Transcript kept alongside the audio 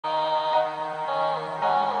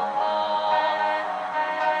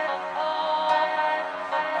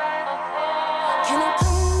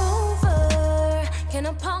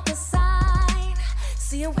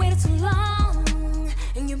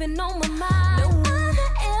been on my mind. No other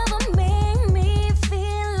ever made me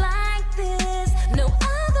feel like this. No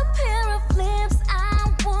other pair of lips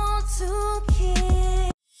I want to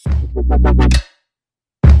kiss.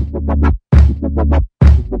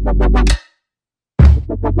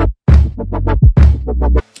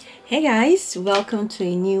 Hey guys, welcome to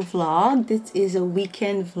a new vlog. This is a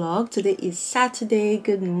weekend vlog. Today is Saturday.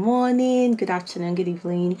 Good morning, good afternoon, good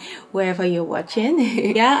evening, wherever you're watching.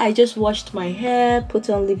 Yeah, I just washed my hair, put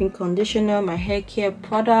on leave-in conditioner, my hair care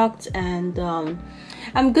product, and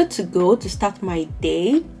I'm good to go to start my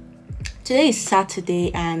day. Today is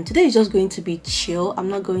Saturday and today is just going to be chill. I'm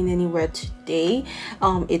not going anywhere today.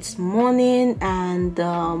 It's morning and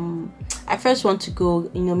I first want to go,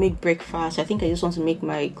 make breakfast. I think I just want to make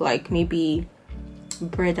my maybe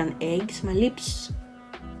bread and eggs. My lips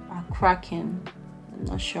are cracking. I'm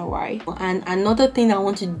not sure why. And another thing I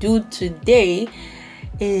want to do today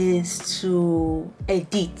is to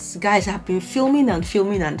edit. Guys, I've been filming,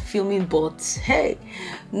 but hey,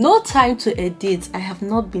 no time to edit. I have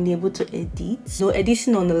not been able to edit. So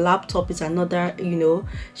editing on the laptop is another,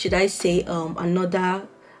 should I say another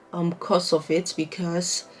course of it,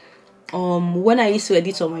 because when I used to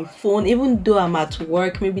edit on my phone, even though I'm at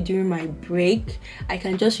work, maybe during my break, I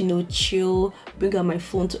can just chill, bring out my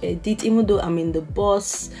phone to edit. Even though I'm in the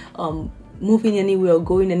bus, moving anywhere or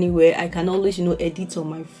going anywhere, I can always edit on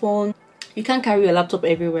my phone. You can't carry your laptop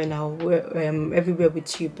everywhere now, everywhere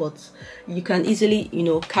with you, but you can easily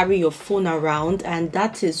carry your phone around, and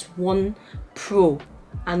that is one pro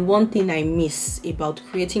and one thing I miss about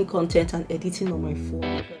creating content and editing on my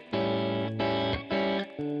phone.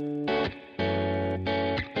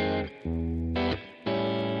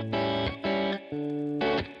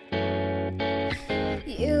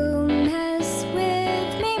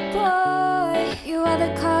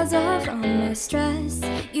 Stress,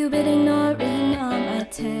 you've been ignoring all my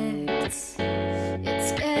texts.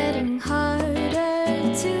 It's getting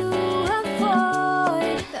harder to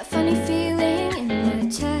avoid that funny feeling in my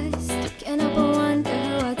chest. Can't help but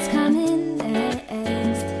wonder what's coming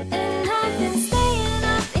next. And I've been staying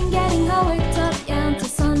up and getting all worked up, yeah, until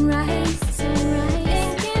sunrise.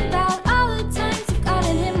 Thinking about all the times you've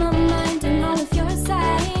gotten in my mind and all of your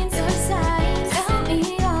signs. Tell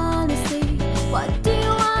me honestly, what do you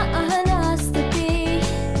want?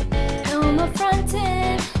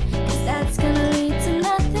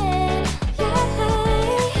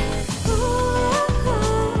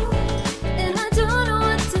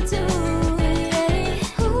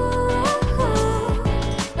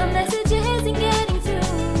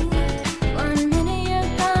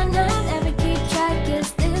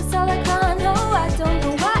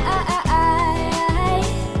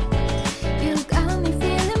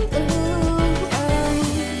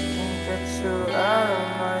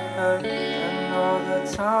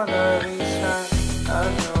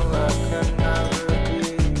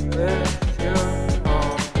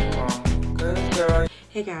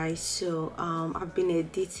 Hey guys, so I've been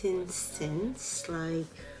editing since,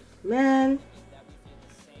 man,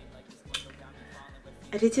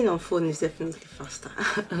 editing on phone is definitely faster.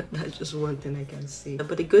 That's just one thing I can say.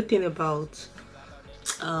 But the good thing about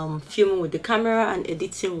filming with the camera and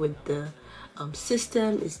editing with the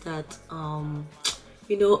system is that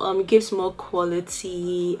it gives more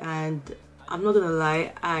quality, and I'm not gonna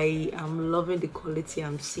lie, I am loving the quality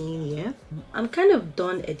I'm seeing here. I'm kind of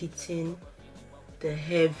done editing the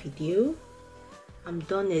hair video.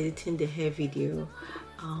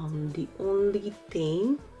 The only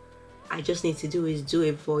thing I just need to do is do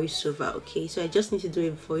a voiceover. Okay, so I just need to do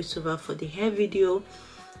a voiceover for the hair video,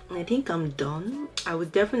 and I think I'm done. I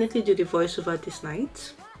would definitely do the voiceover this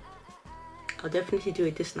night. I'll definitely do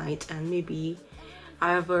it this night, and maybe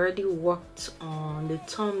I have already worked on the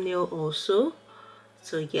thumbnail also.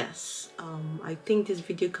 So yes, I think this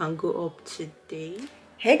video can go up today.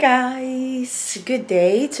 Hey guys, good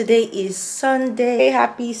day. Today is Sunday.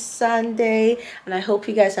 Happy Sunday, and I hope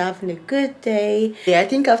you guys are having a good day. I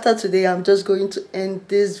think after today I'm just going to end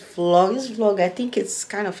this vlog. I think it's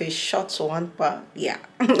kind of a short one, but yeah.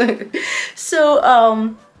 So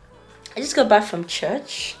I just got back from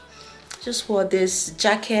church. Just wore this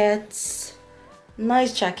jacket,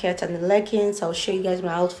 nice jacket, and the leggings. I'll show you guys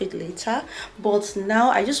my outfit later, but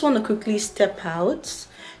now I just want to quickly step out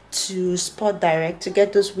to Sport Direct to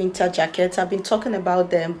get those winter jackets. I've been talking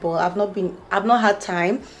about them, but I've not had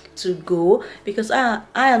time to go because I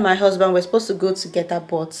and my husband were supposed to go together,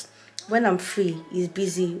 but when I'm free, he's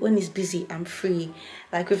busy. When he's busy, I'm free.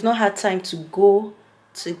 We've not had time to go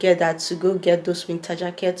together to go get those winter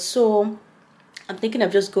jackets. So I'm thinking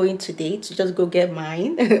of just going today to just go get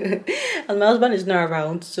mine. And my husband is not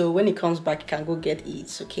around, so when he comes back he can go get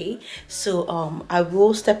it. Okay, so I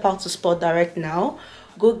will step out to Sport Direct now,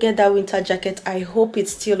 go get that winter jacket. I hope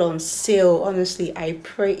it's still on sale. Honestly, I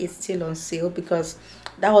pray it's still on sale, because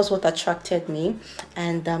that was what attracted me.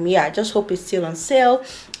 And yeah, I just hope it's still on sale.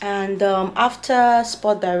 And after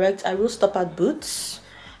Sport Direct, I will stop at Boots,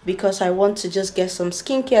 because I want to just get some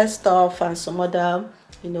skincare stuff and some other,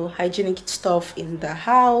 you know, hygienic stuff in the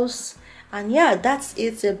house. And yeah, that's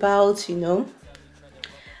it about, you know,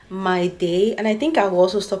 my day. And I think I will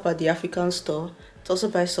also stop at the African store to also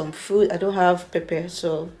buy some food. I don't have pepper,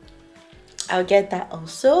 so I'll get that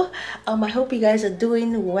also. I hope you guys are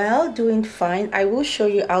doing well, doing fine. I will show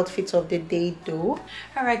you outfits of the day though.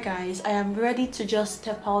 All right guys, I am ready to just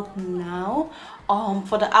step out now.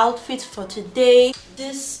 For the outfit for today,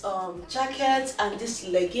 this jacket and this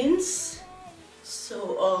leggings.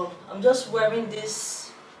 So I'm just wearing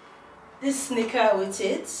this sneaker with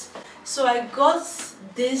it. So I got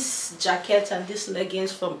this jacket and this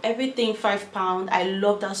leggings from Everything £5. I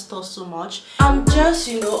love that store so much. I'm just,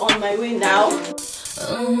 you know, on my way now.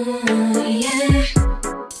 Oh yeah.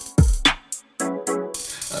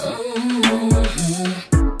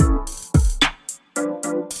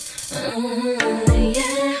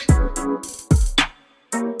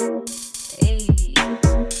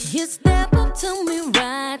 You step up to me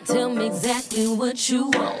right, tell me exactly what you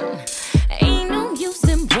want. Ain't no use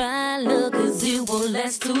in pride, look, cause it won't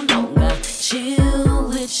last too long. I chill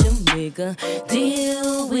with you, nigga,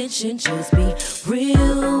 deal with you, just be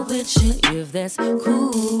real with you, if that's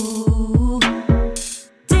cool.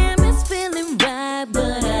 Damn, it's feeling right,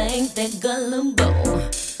 but I ain't that gullible.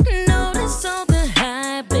 Notice all the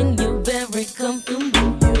hype and you're very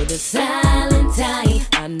comfortable. You're the silent type,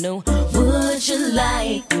 I know what you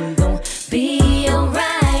like. We gon' be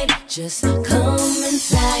alright, just come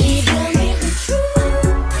inside. Tell me the truth.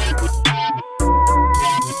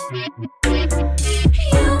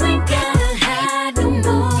 You ain't gotta hide no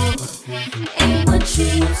more, ain't what you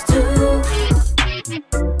used to.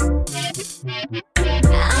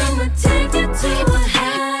 I'ma take you to a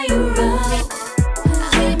higher up.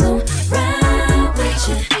 I gon' ride with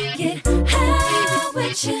you, get high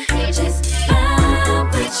with you, just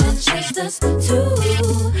vibe with you, just us two.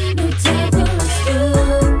 No time for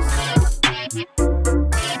excuse.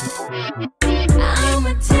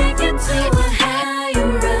 I'ma take you to a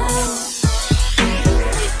higher up.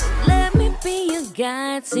 Let me be your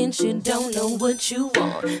guide, since you don't know what you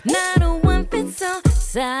want. Not a one fits all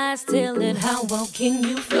size, tell it how well can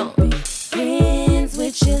you flow. Be friends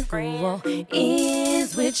with you, go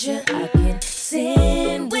ends with you, I can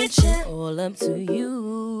sin with you, all up to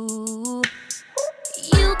you.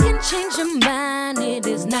 You can change your mind, it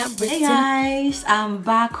is not written. Hey guys, I'm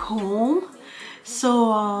back home.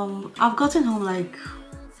 So I've gotten home like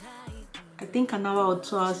I think an hour or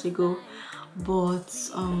 2 hours ago, but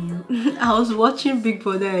I was watching Big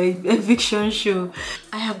Brother eviction show.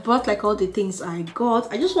 I have bought like all the things I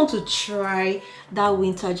got. I just want to try that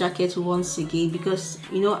winter jacket once again, because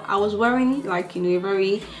you know I was wearing like, you know, a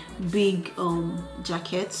very big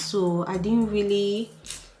jacket, so I didn't really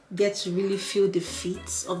get to really feel the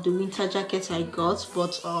fit of the winter jacket I got.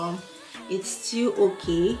 But it's still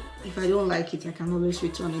okay. If I don't like it, I can always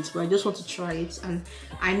return it, but I just want to try it, and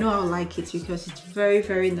I know I'll like it because it's very,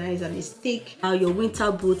 very nice and it's thick. Now your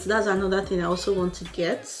winter boots, that's another thing I also want to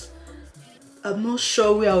get. I'm not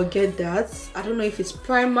sure where I'll get that. I don't know if it's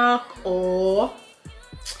Primark or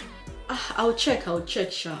I'll check,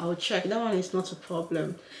 sure, I'll check. That one is not a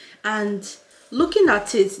problem. And looking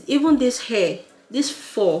at it, even this hair, this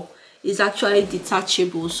fur is actually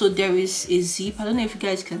detachable, so there is a zip. I don't know if you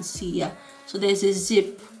guys can see. Yeah, so there's a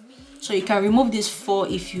zip, so you can remove this fur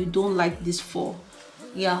if you don't like this fur.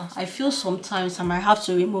 Yeah, I feel sometimes I might have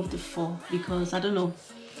to remove the fur because I don't know,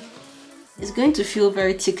 it's going to feel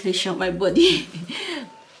very ticklish on my body.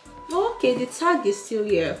 Okay, the tag is still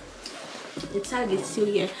here. The tag is still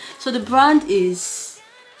here. So the brand is,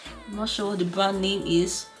 I'm not sure what the brand name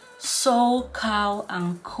is. Soul Cow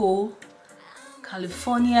and Co,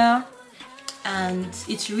 California, and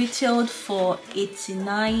it's retailed for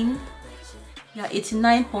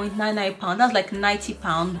 89.99 pounds. That's like 90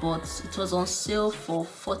 pounds, but it was on sale for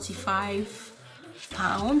 45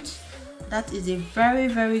 pounds. That is a very,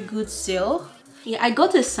 very good sale. Yeah, I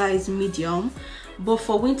got a size medium, but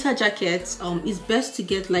for winter jackets it's best to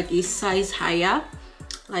get like a size higher,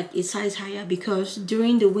 because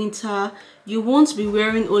during the winter you won't be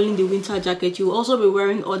wearing only the winter jacket, you will also be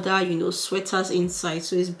wearing other, you know, sweaters inside.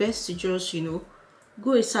 So it's best to just, you know,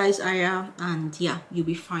 go a size higher and yeah, you'll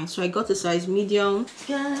be fine. So I got a size medium,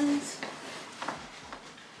 guys.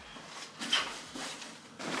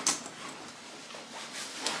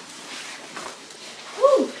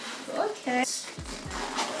 jacket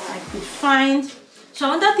I could find.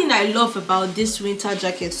 So another thing I love about this winter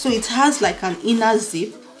jacket, so it has like an inner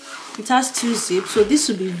zip. It has 2 zips, so this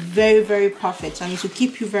will be very perfect and it will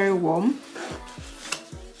keep you very warm.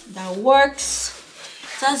 That works.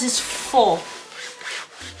 It has this fur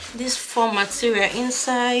material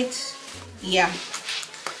inside. Yeah,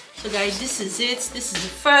 so guys, this is it. This is the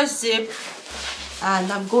first zip,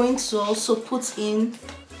 and I'm going to also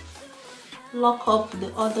lock up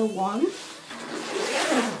the other one.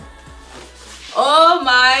 Oh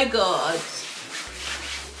my god.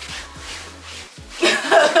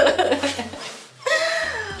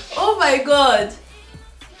 Oh my god,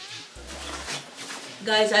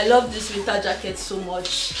 guys, I love this winter jacket so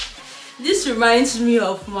much. This reminds me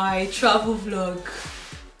of my travel vlog.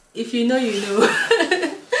 If you know, you know.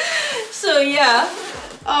 So yeah,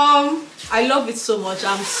 I love it so much.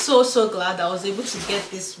 I'm so glad I was able to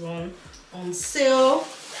get this one on sale.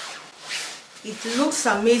 It looks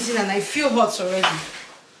amazing and I feel hot already.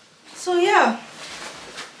 So yeah,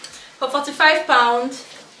 for £45,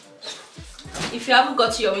 if you haven't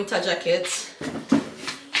got your winter jacket,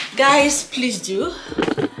 guys, please do.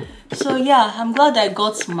 So yeah, I'm glad I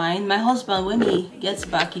got mine. My husband, when he gets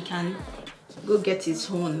back, he can go get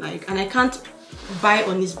his own, like, and I can't buy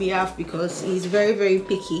on his behalf because he's very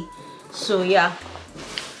picky. So yeah,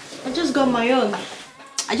 I just got my own.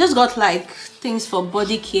 I just got like things for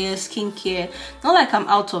body care, skin care. Not like I'm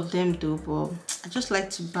out of them though, but I just like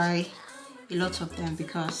to buy a lot of them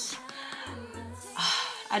because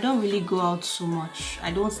I don't really go out so much.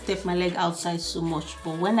 I don't step my leg outside so much,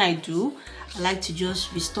 but when I do, I like to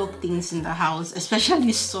just restock things in the house,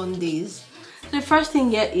 especially Sundays. So the first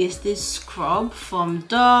thing here is this scrub from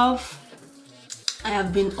Dove. I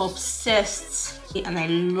have been obsessed and I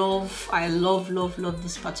love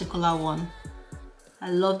this particular one. I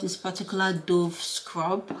love this particular Dove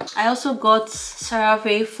scrub. I also got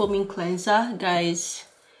CeraVe foaming cleanser, guys.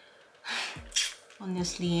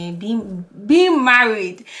 Honestly, being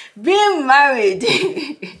married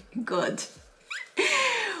god,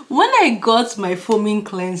 when I got my foaming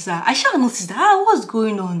cleanser, I shall notice that what's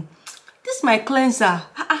going on. This my cleanser,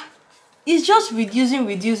 it's just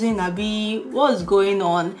reducing. Abi, what's going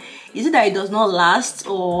on? Is it that it does not last,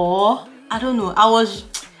 or I don't know? I was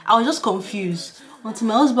just confused until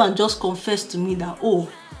my husband just confessed to me that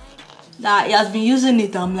that he has been using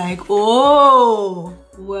it. I'm like, oh,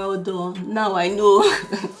 well done, now I know.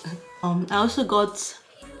 I also got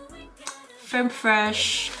Femme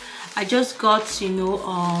Fresh. I just got,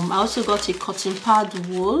 I also got a cotton pad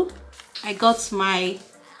wool. I got my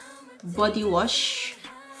body wash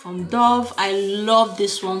from Dove. I love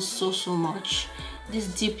this one so much. This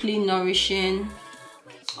deeply nourishing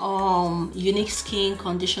unique skin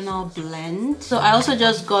conditioner blend. So I also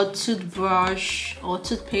just got toothbrush or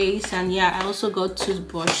toothpaste, and yeah, I also got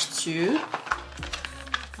toothbrush too.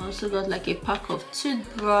 I also got like a pack of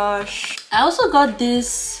toothbrush. I also got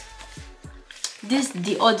this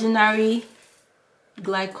The Ordinary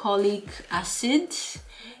glycolic acid.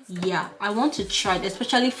 Yeah, I want to try it,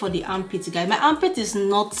 especially for the armpits, guys. My armpit is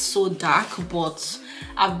not so dark, but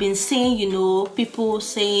I've been seeing, people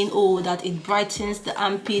saying, oh, that it brightens the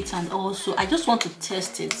armpits, and also I just want to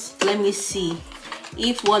test it. Let me see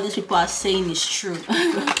if what these people are saying is true.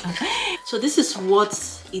 So this is what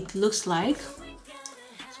it looks like.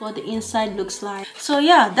 It's what the inside looks like. So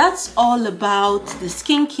yeah, that's all about the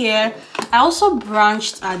skincare. I also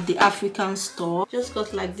branched at the African store. Just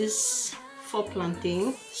got like this 4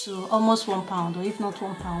 plantain, so almost £1, or if not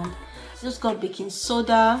 £1. Just got baking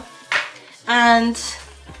soda, and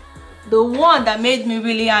the one that made me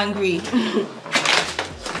really angry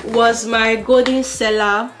was my golden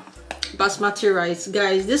seller basmati rice.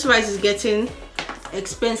 Guys, this rice is getting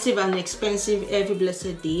expensive and expensive every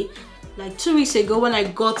blessed day. Like 2 weeks ago when I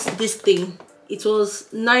got this thing, it was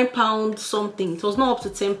 £9 something. It was not up to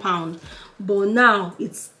 £10, but now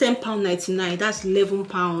it's £10.99. that's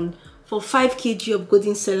 £11 for 5 kg of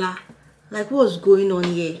golden seller. Like, what's going on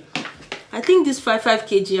here? I think this 5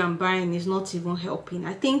 kg I'm buying is not even helping.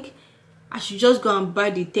 I think I should just go and buy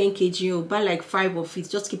the 10 kg or buy like 5 of it,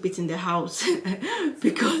 just keep it in the house.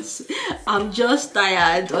 Because I'm just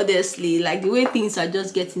tired, honestly. Like, the way things are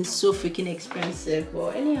just getting so freaking expensive.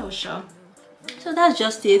 But anyhow, sure. So that's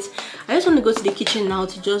just it. I just want to go to the kitchen now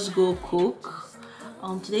to just go cook.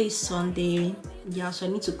 Today is Sunday. Yeah, so I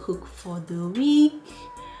need to cook for the week.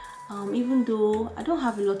 Even though I don't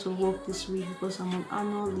have a lot of work this week because I'm on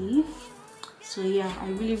annual leave. So yeah, I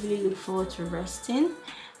really look forward to resting.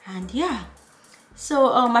 And yeah,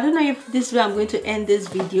 so I don't know if this is where I'm going to end this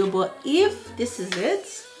video, but if this is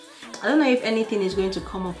it, I don't know if anything is going to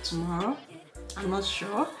come up tomorrow. I'm not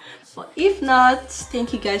sure, but if not,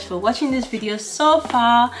 thank you guys for watching this video so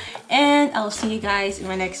far, and I'll see you guys in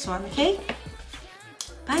my next one. Okay,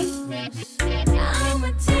 bye.